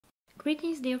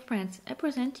Greetings, dear friends. I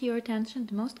present to your attention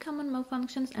the most common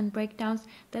malfunctions and breakdowns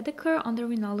that occur on the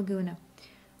Renault Laguna.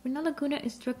 Renault Laguna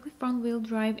is strictly front-wheel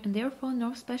drive and therefore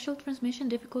no special transmission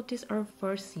difficulties are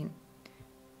foreseen.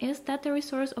 Is that the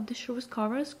resource of the shoes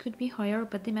covers could be higher,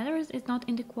 but the matter is not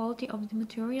in the quality of the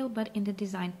material but in the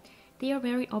design. They are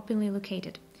very openly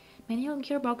located. Manual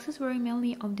gearboxes were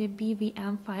mainly of the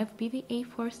BVM5,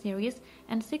 BVA4 series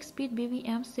and 6-speed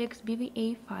BVM6,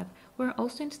 BVA5 were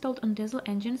also installed on diesel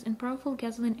engines and powerful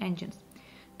gasoline engines.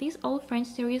 These old French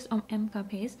series of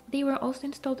MKPs, they were also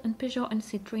installed on Peugeot and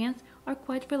Citroëns, are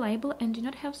quite reliable and do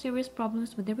not have serious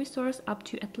problems with the resource up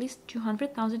to at least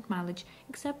 200,000 mileage,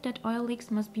 except that oil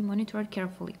leaks must be monitored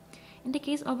carefully. In the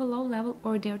case of a low level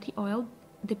or dirty oil,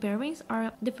 the bearings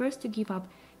are the first to give up.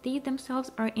 They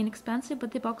themselves are inexpensive, but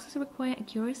the boxes require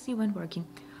accuracy when working.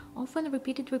 Often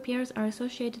repeated repairs are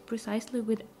associated precisely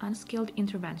with unskilled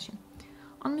intervention.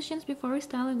 On machines before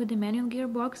restyling with the manual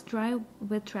gearbox drive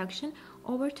with traction,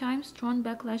 over time strong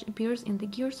backlash appears in the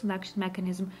gear selection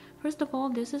mechanism. First of all,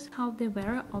 this is how the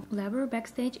wear of lever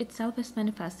backstage itself is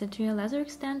manifested, to a lesser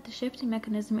extent the shifting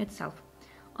mechanism itself.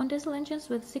 On diesel engines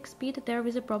with 6-speed, there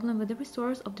is a problem with the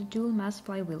resource of the dual-mass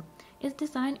flywheel. Its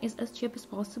design is as cheap as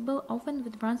possible, often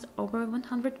with runs over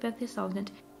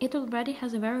 150,000. It already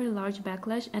has a very large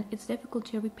backlash and it's difficult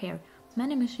to repair.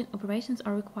 Many machine operations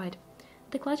are required.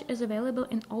 The clutch is available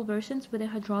in all versions with a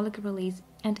hydraulic release,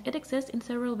 and it exists in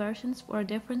several versions for a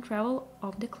different travel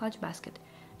of the clutch basket.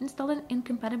 Installing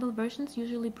incompatible versions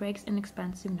usually breaks an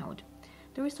expensive node.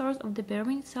 The resource of the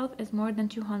bearing itself is more than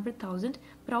 200,000,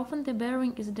 but often the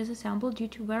bearing is disassembled due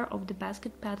to wear of the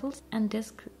basket pedals and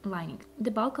disc lining.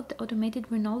 The bulk of the automated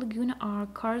Renault Laguna are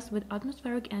cars with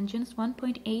atmospheric engines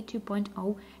 1.8,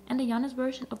 2.0 and the youngest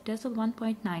version of diesel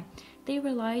 1.9. They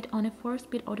relied on a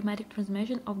 4-speed automatic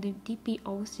transmission of the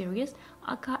DPO series,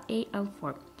 aka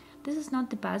L4. This is not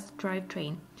the best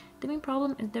drivetrain. The main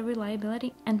problem is the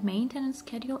reliability and maintenance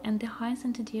schedule and the high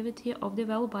sensitivity of the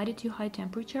valve body to high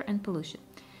temperature and pollution.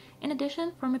 In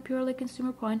addition, from a purely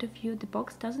consumer point of view, the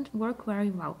box doesn't work very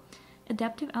well.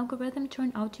 Adaptive algorithm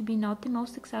turned out to be not the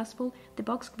most successful. The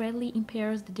box greatly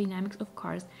impairs the dynamics of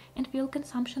cars, and fuel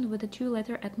consumption with a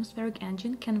 2-liter atmospheric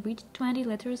engine can reach 20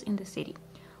 liters in the city.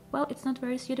 Well, it's not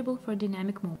very suitable for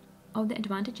dynamic mode. Of the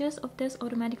advantages of this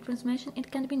automatic transmission,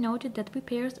 it can be noted that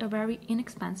repairs are very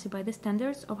inexpensive by the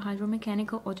standards of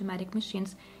hydromechanical automatic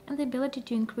machines and the ability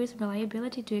to increase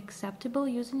reliability to acceptable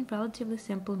using relatively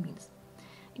simple means.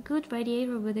 A good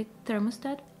radiator with a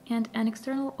thermostat and an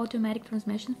external automatic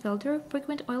transmission filter,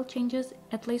 frequent oil changes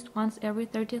at least once every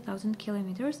 30,000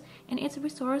 kilometers, and its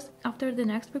resource after the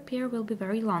next repair will be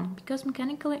very long, because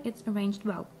mechanically it's arranged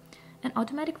well. An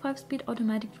automatic 5-speed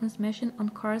automatic transmission on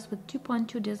cars with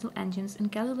 2.2 diesel engines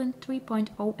and gasoline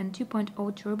 3.0 and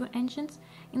 2.0 turbo engines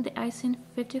in the ISIN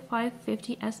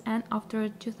 5550 SN after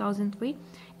 2003,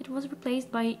 it was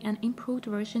replaced by an improved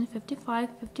version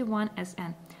 5551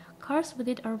 SN. Cars with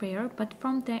it are rare, but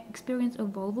from the experience of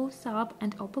Volvo, Saab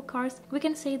and Opel cars, we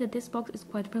can say that this box is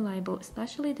quite reliable,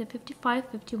 especially the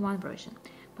 5551 version.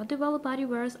 But the valve body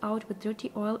wears out with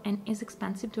dirty oil and is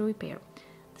expensive to repair.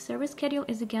 The service schedule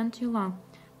is again too long,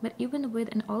 but even with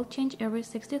an oil change every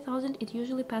 60,000, it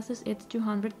usually passes its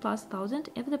 200,000+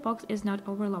 if the box is not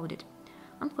overloaded.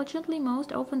 Unfortunately,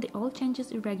 most often the oil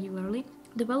changes irregularly,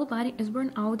 the valve body is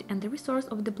worn out and the resource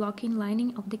of the blocking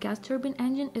lining of the gas turbine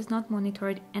engine is not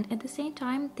monitored, and at the same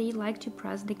time they like to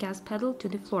press the gas pedal to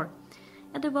the floor.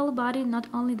 At the valve body, not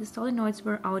only the solenoids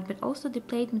wear out, but also the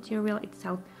plate material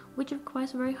itself, which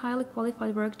requires very highly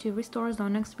qualified work to restore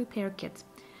Zonax repair kits.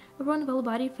 A worn valve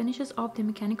body finishes off the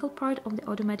mechanical part of the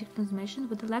automatic transmission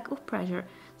with a lack of pressure,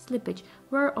 slippage,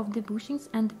 wear of the bushings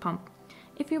and the pump.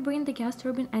 If you bring the gas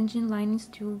turbine engine linings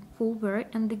to full wear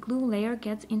and the glue layer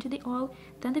gets into the oil,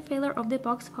 then the failure of the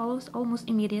box follows almost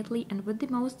immediately and with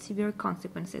the most severe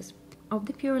consequences. Of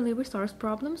the purely resource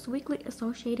problems weakly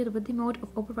associated with the mode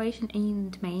of operation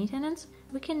and maintenance,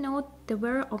 we can note the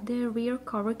wear of the rear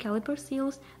cover caliper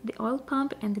seals, the oil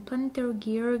pump and the planetary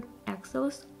gear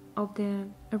axles of the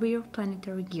rear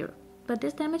planetary gear. But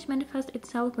this damage manifests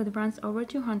itself with runs over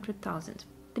 200,000.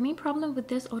 The main problem with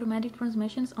these automatic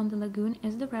transmissions on the Lagoon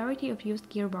is the rarity of used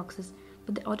gearboxes,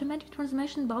 but the automatic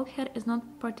transmission bulkhead is not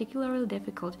particularly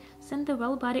difficult, since the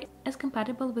valve body is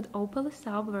compatible with Opel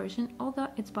Saab version, although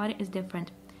its body is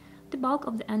different. The bulk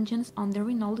of the engines on the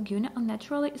Renault Laguna are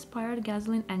naturally aspired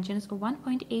gasoline engines of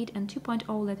 1.8 and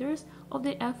 2.0 liters of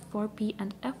the F4P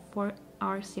and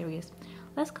F4R series.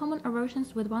 Less common are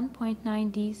versions with 1.9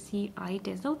 DCI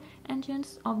diesel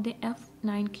engines of the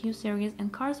F9Q series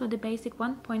and cars with the basic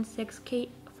 1.6 K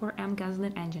 2.4M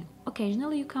gasoline engine.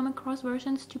 Occasionally you come across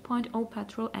versions 2.0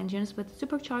 petrol engines with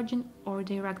supercharging or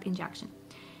direct injection.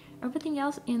 Everything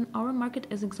else in our market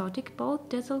is exotic, both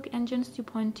diesel engines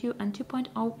 2.2 and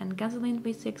 2.0 and gasoline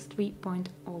V6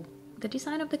 3.0. The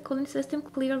design of the cooling system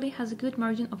clearly has a good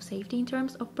margin of safety in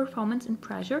terms of performance and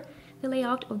pressure. The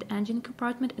layout of the engine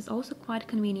compartment is also quite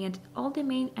convenient. All the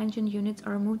main engine units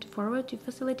are moved forward to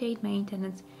facilitate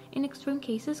maintenance. In extreme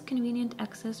cases, convenient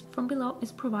access from below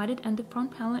is provided and the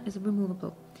front panel is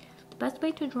removable. The best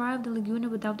way to drive the Laguna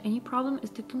without any problem is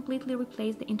to completely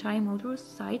replace the entire motor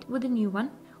side with a new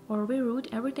one, or reroute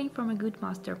everything from a good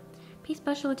master. Pay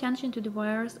special attention to the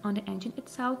wires on the engine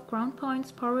itself, ground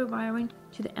points, power wiring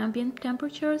to the ambient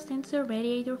temperature, sensor,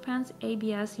 radiator fans,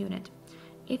 ABS unit.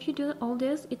 If you do all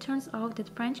this, it turns out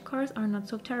that French cars are not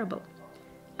so terrible.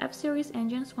 F-Series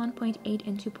engines 1.8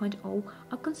 and 2.0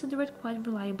 are considered quite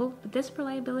reliable, but this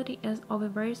reliability is of a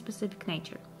very specific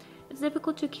nature. It's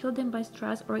difficult to kill them by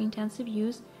stress or intensive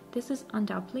use. This is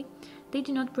undoubtedly. They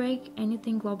do not break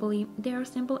anything globally. They are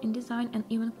simple in design and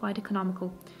even quite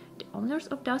economical. The owners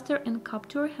of Duster and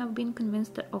Captur have been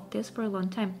convinced of this for a long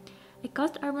time. A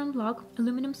cast iron block,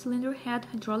 aluminum cylinder head,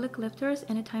 hydraulic lifters,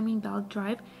 and a timing belt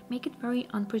drive make it very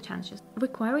unpretentious,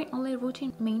 requiring only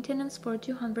routine maintenance for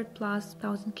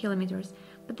 200,000+ kilometers.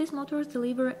 But these motors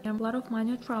deliver a lot of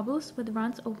minor troubles with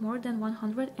runs of more than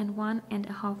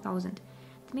 101,500.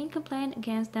 The main complaint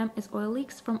against them is oil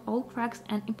leaks from oil cracks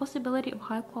and impossibility of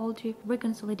high-quality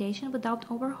reconsolidation without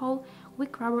overhaul,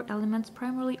 weak rubber elements,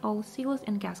 primarily oil seals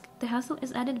and gaskets. The hassle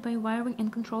is added by wiring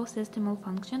and control system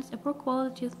malfunctions, a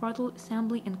poor-quality throttle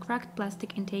assembly, and cracked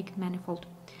plastic intake manifold.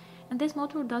 And this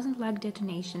motor doesn't like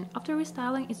detonation. After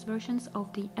restyling, its versions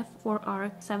of the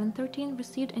F4R 713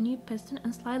 received a new piston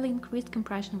and slightly increased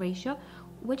compression ratio,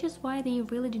 which is why they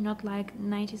really do not like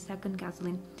 90-second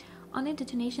gasoline. Only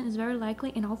detonation is very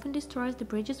likely and often destroys the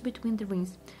bridges between the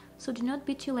rings, so do not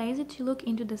be too lazy to look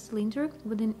into the cylinder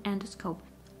with an endoscope.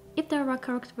 If there are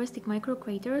characteristic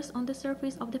micro-craters on the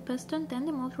surface of the piston, then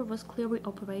the motor was clearly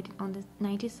operated on the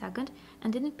 90-second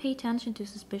and didn't pay attention to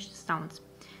suspicious sounds.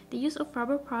 The use of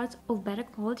rubber parts of better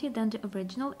quality than the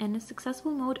original and a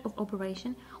successful mode of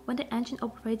operation when the engine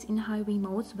operates in highway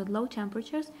modes with low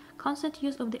temperatures, constant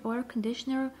use of the air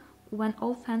conditioner when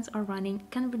all fans are running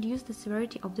can reduce the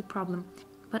severity of the problem,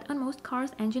 but on most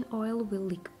cars engine oil will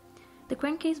leak. The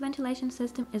crankcase ventilation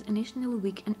system is initially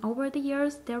weak, and over the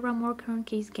years there are more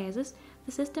crankcase gases.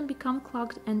 The system becomes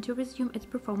clogged, and to resume its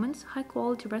performance,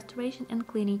 high-quality restoration and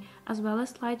cleaning, as well as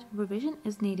slight revision,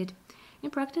 is needed. In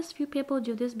practice, few people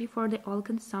do this before the oil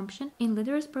consumption in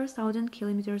liters per 1,000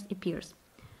 kilometers appears.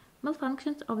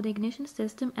 Malfunctions of the ignition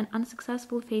system and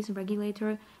unsuccessful phase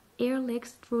regulator, air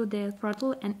leaks through the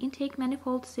throttle and intake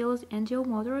manifold seals NGO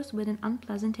motors with an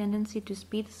unpleasant tendency to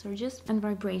speed surges and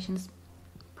vibrations.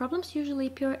 Problems usually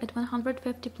appear at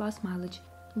 150+ mileage,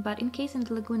 but in case in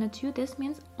the Laguna II, this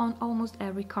means on almost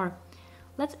every car.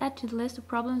 Let's add to the list of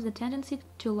problems the tendency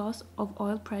to loss of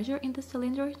oil pressure in the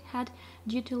cylinder head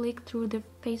due to leak through the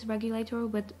phase regulator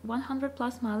with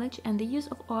 100+ mileage, and the use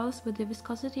of oils with the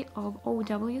viscosity of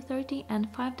OW30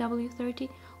 and 5W30,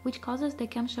 which causes the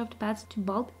camshaft pads to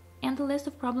bulb, and the list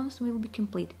of problems will be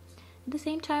complete. At the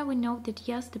same time, we note that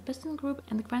yes, the piston group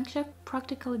and the crankshaft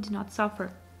practically do not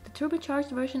suffer. The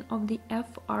turbocharged version of the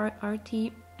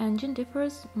FRRT engine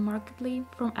differs markedly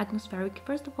from atmospheric.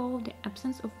 First of all, the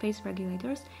absence of phase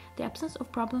regulators, the absence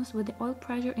of problems with the oil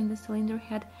pressure in the cylinder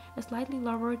head, a slightly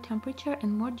lower temperature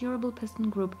and more durable piston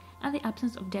group, and the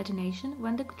absence of detonation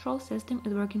when the control system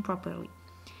is working properly.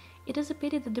 It is a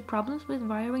pity that the problems with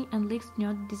wiring and leaks do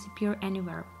not disappear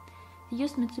anywhere. The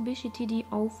used Mitsubishi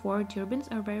TD04 turbines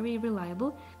are very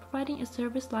reliable, providing a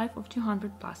service life of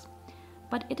 200+.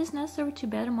 But it is necessary to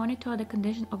better monitor the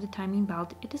condition of the timing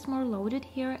belt. It is more loaded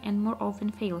here and more often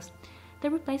fails. The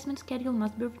replacement schedule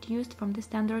must be reduced from the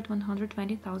standard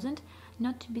 120,000,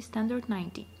 not to be standard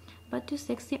 90, but to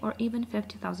 60 or even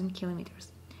 50,000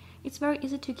 kilometers. It's very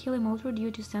easy to kill a motor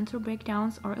due to sensor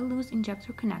breakdowns or a loose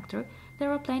injector connector.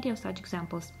 There are plenty of such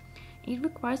examples. It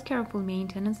requires careful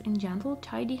maintenance and gentle,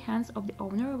 tidy hands of the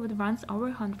owner with runs over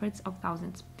hundreds of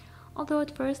thousands. Although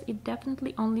at first it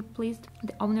definitely only pleased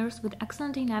the owners with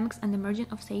excellent dynamics and the margin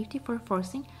of safety for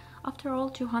forcing, after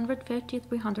all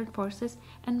 250-300 forces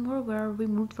and more were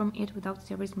removed from it without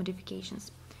serious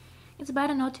modifications. It's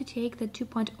better not to take the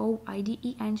 2.0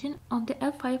 IDE engine of the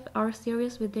F5R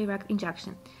series with direct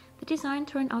injection. The design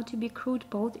turned out to be crude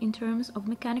both in terms of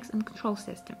mechanics and control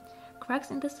system.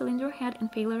 Cracks in the cylinder head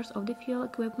and failures of the fuel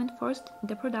equipment forced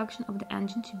the production of the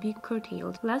engine to be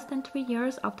curtailed less than 3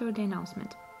 years after the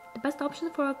announcement. The best option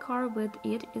for a car with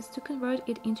it is to convert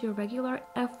it into a regular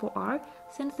F4R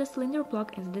since the cylinder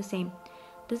block is the same.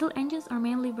 Diesel engines are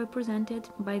mainly represented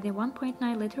by the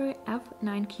 1.9-liter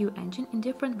F9Q engine in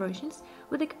different versions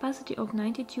with a capacity of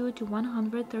 92 to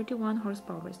 131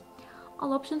 horsepower.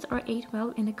 All options are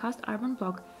 8-valve in a cast iron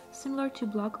block, similar to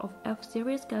block of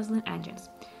F-series gasoline engines.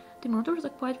 The motors are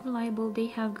quite reliable, they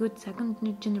have good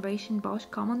second-generation Bosch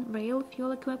common rail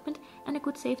fuel equipment and a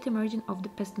good safety margin of the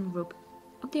piston group.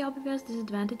 Of the obvious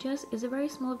disadvantages is a very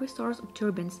small resource of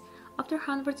turbines. After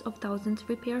hundreds of thousands,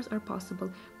 repairs are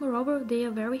possible. Moreover, they are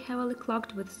very heavily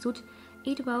clogged with soot.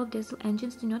 8-valve diesel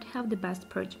engines do not have the best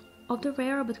purge. Of the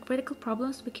rare but critical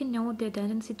problems, we can note the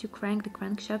tendency to crank the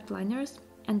crankshaft liners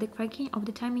and the cracking of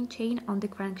the timing chain on the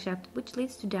crankshaft, which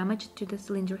leads to damage to the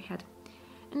cylinder head.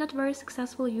 A not very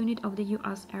successful unit of the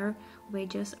US Air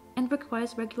wages and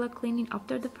requires regular cleaning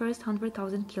after the first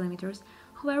 100,000 kilometers.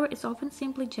 However, it's often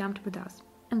simply jammed with dust.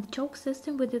 And the choke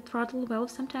system with the throttle valve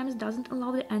sometimes doesn't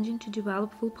allow the engine to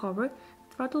develop full power,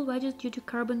 throttle wedges due to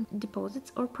carbon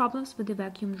deposits or problems with the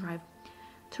vacuum drive.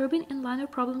 Turbine and liner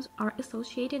problems are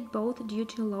associated both due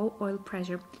to low oil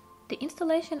pressure. The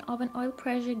installation of an oil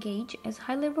pressure gauge is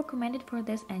highly recommended for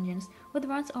these engines. With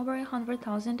runs over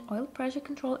 100,000, oil pressure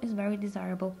control is very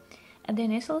desirable. At the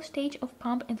initial stage of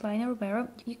pump and liner wear,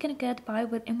 you can get by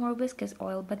with a more viscous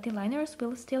oil, but the liners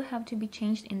will still have to be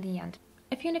changed in the end.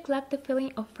 If you neglect the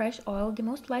filling of fresh oil, the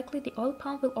most likely the oil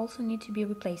pump will also need to be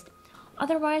replaced.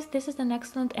 Otherwise, this is an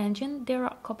excellent engine. There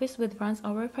are copies with runs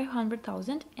over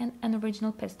 500,000 and an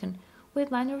original piston,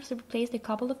 with liners replaced a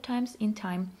couple of times in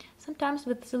time, sometimes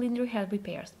with cylinder head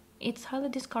repairs. It's highly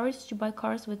discouraged to buy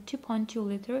cars with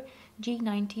 2.2-liter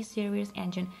G90 series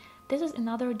engine. This is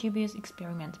another dubious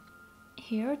experiment.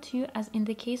 Here, too, as in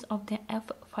the case of the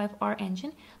F5R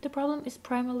engine, the problem is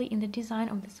primarily in the design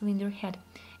of the cylinder head.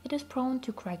 It is prone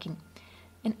to cracking.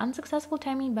 An unsuccessful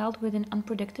timing belt with an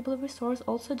unpredictable resource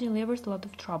also delivers a lot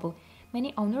of trouble.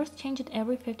 Many owners change it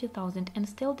every 50,000 and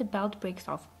still the belt breaks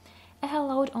off. A high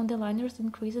load on the liners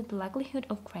increases the likelihood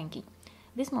of cranking.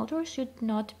 This motor should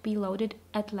not be loaded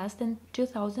at less than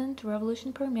 2000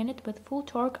 revolutions per minute with full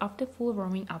torque after full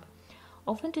warming up.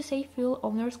 Often to save fuel,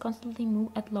 owners constantly move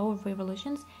at low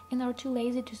revolutions and are too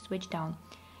lazy to switch down.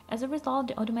 As a result,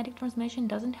 the automatic transmission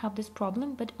doesn't have this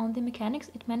problem, but on the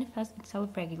mechanics it manifests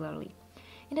itself regularly.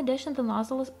 In addition, the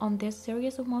nozzles on this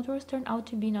series of motors turn out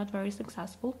to be not very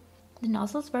successful. The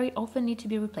nozzles very often need to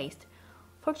be replaced.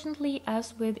 Fortunately,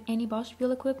 as with any Bosch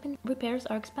fuel equipment, repairs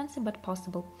are expensive but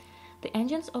possible. The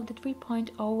engines of the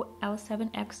 3.0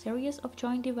 L7X series of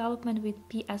joint development with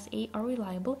PSA are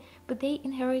reliable, but they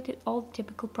inherited all the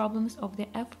typical problems of the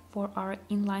F4R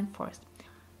inline-forced.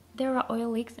 There are oil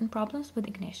leaks and problems with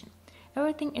ignition.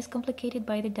 Everything is complicated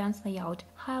by the dense layout,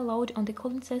 high load on the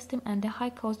cooling system and the high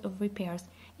cost of repairs,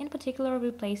 in particular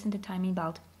replacing the timing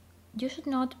belt. You should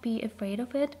not be afraid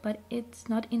of it, but it's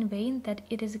not in vain that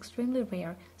it is extremely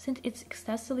rare, since it's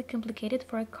excessively complicated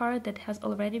for a car that has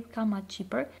already become much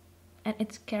cheaper, and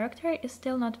its character is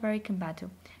still not very combative.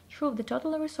 True, the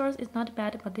total resource is not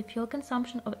bad, but the fuel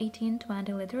consumption of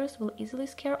 18-20 liters will easily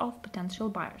scare off potential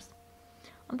buyers.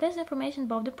 On this information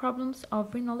about the problems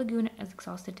of Renault Laguna is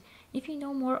exhausted. If you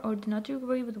know more or do not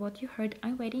agree with what you heard,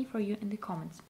 I'm waiting for you in the comments.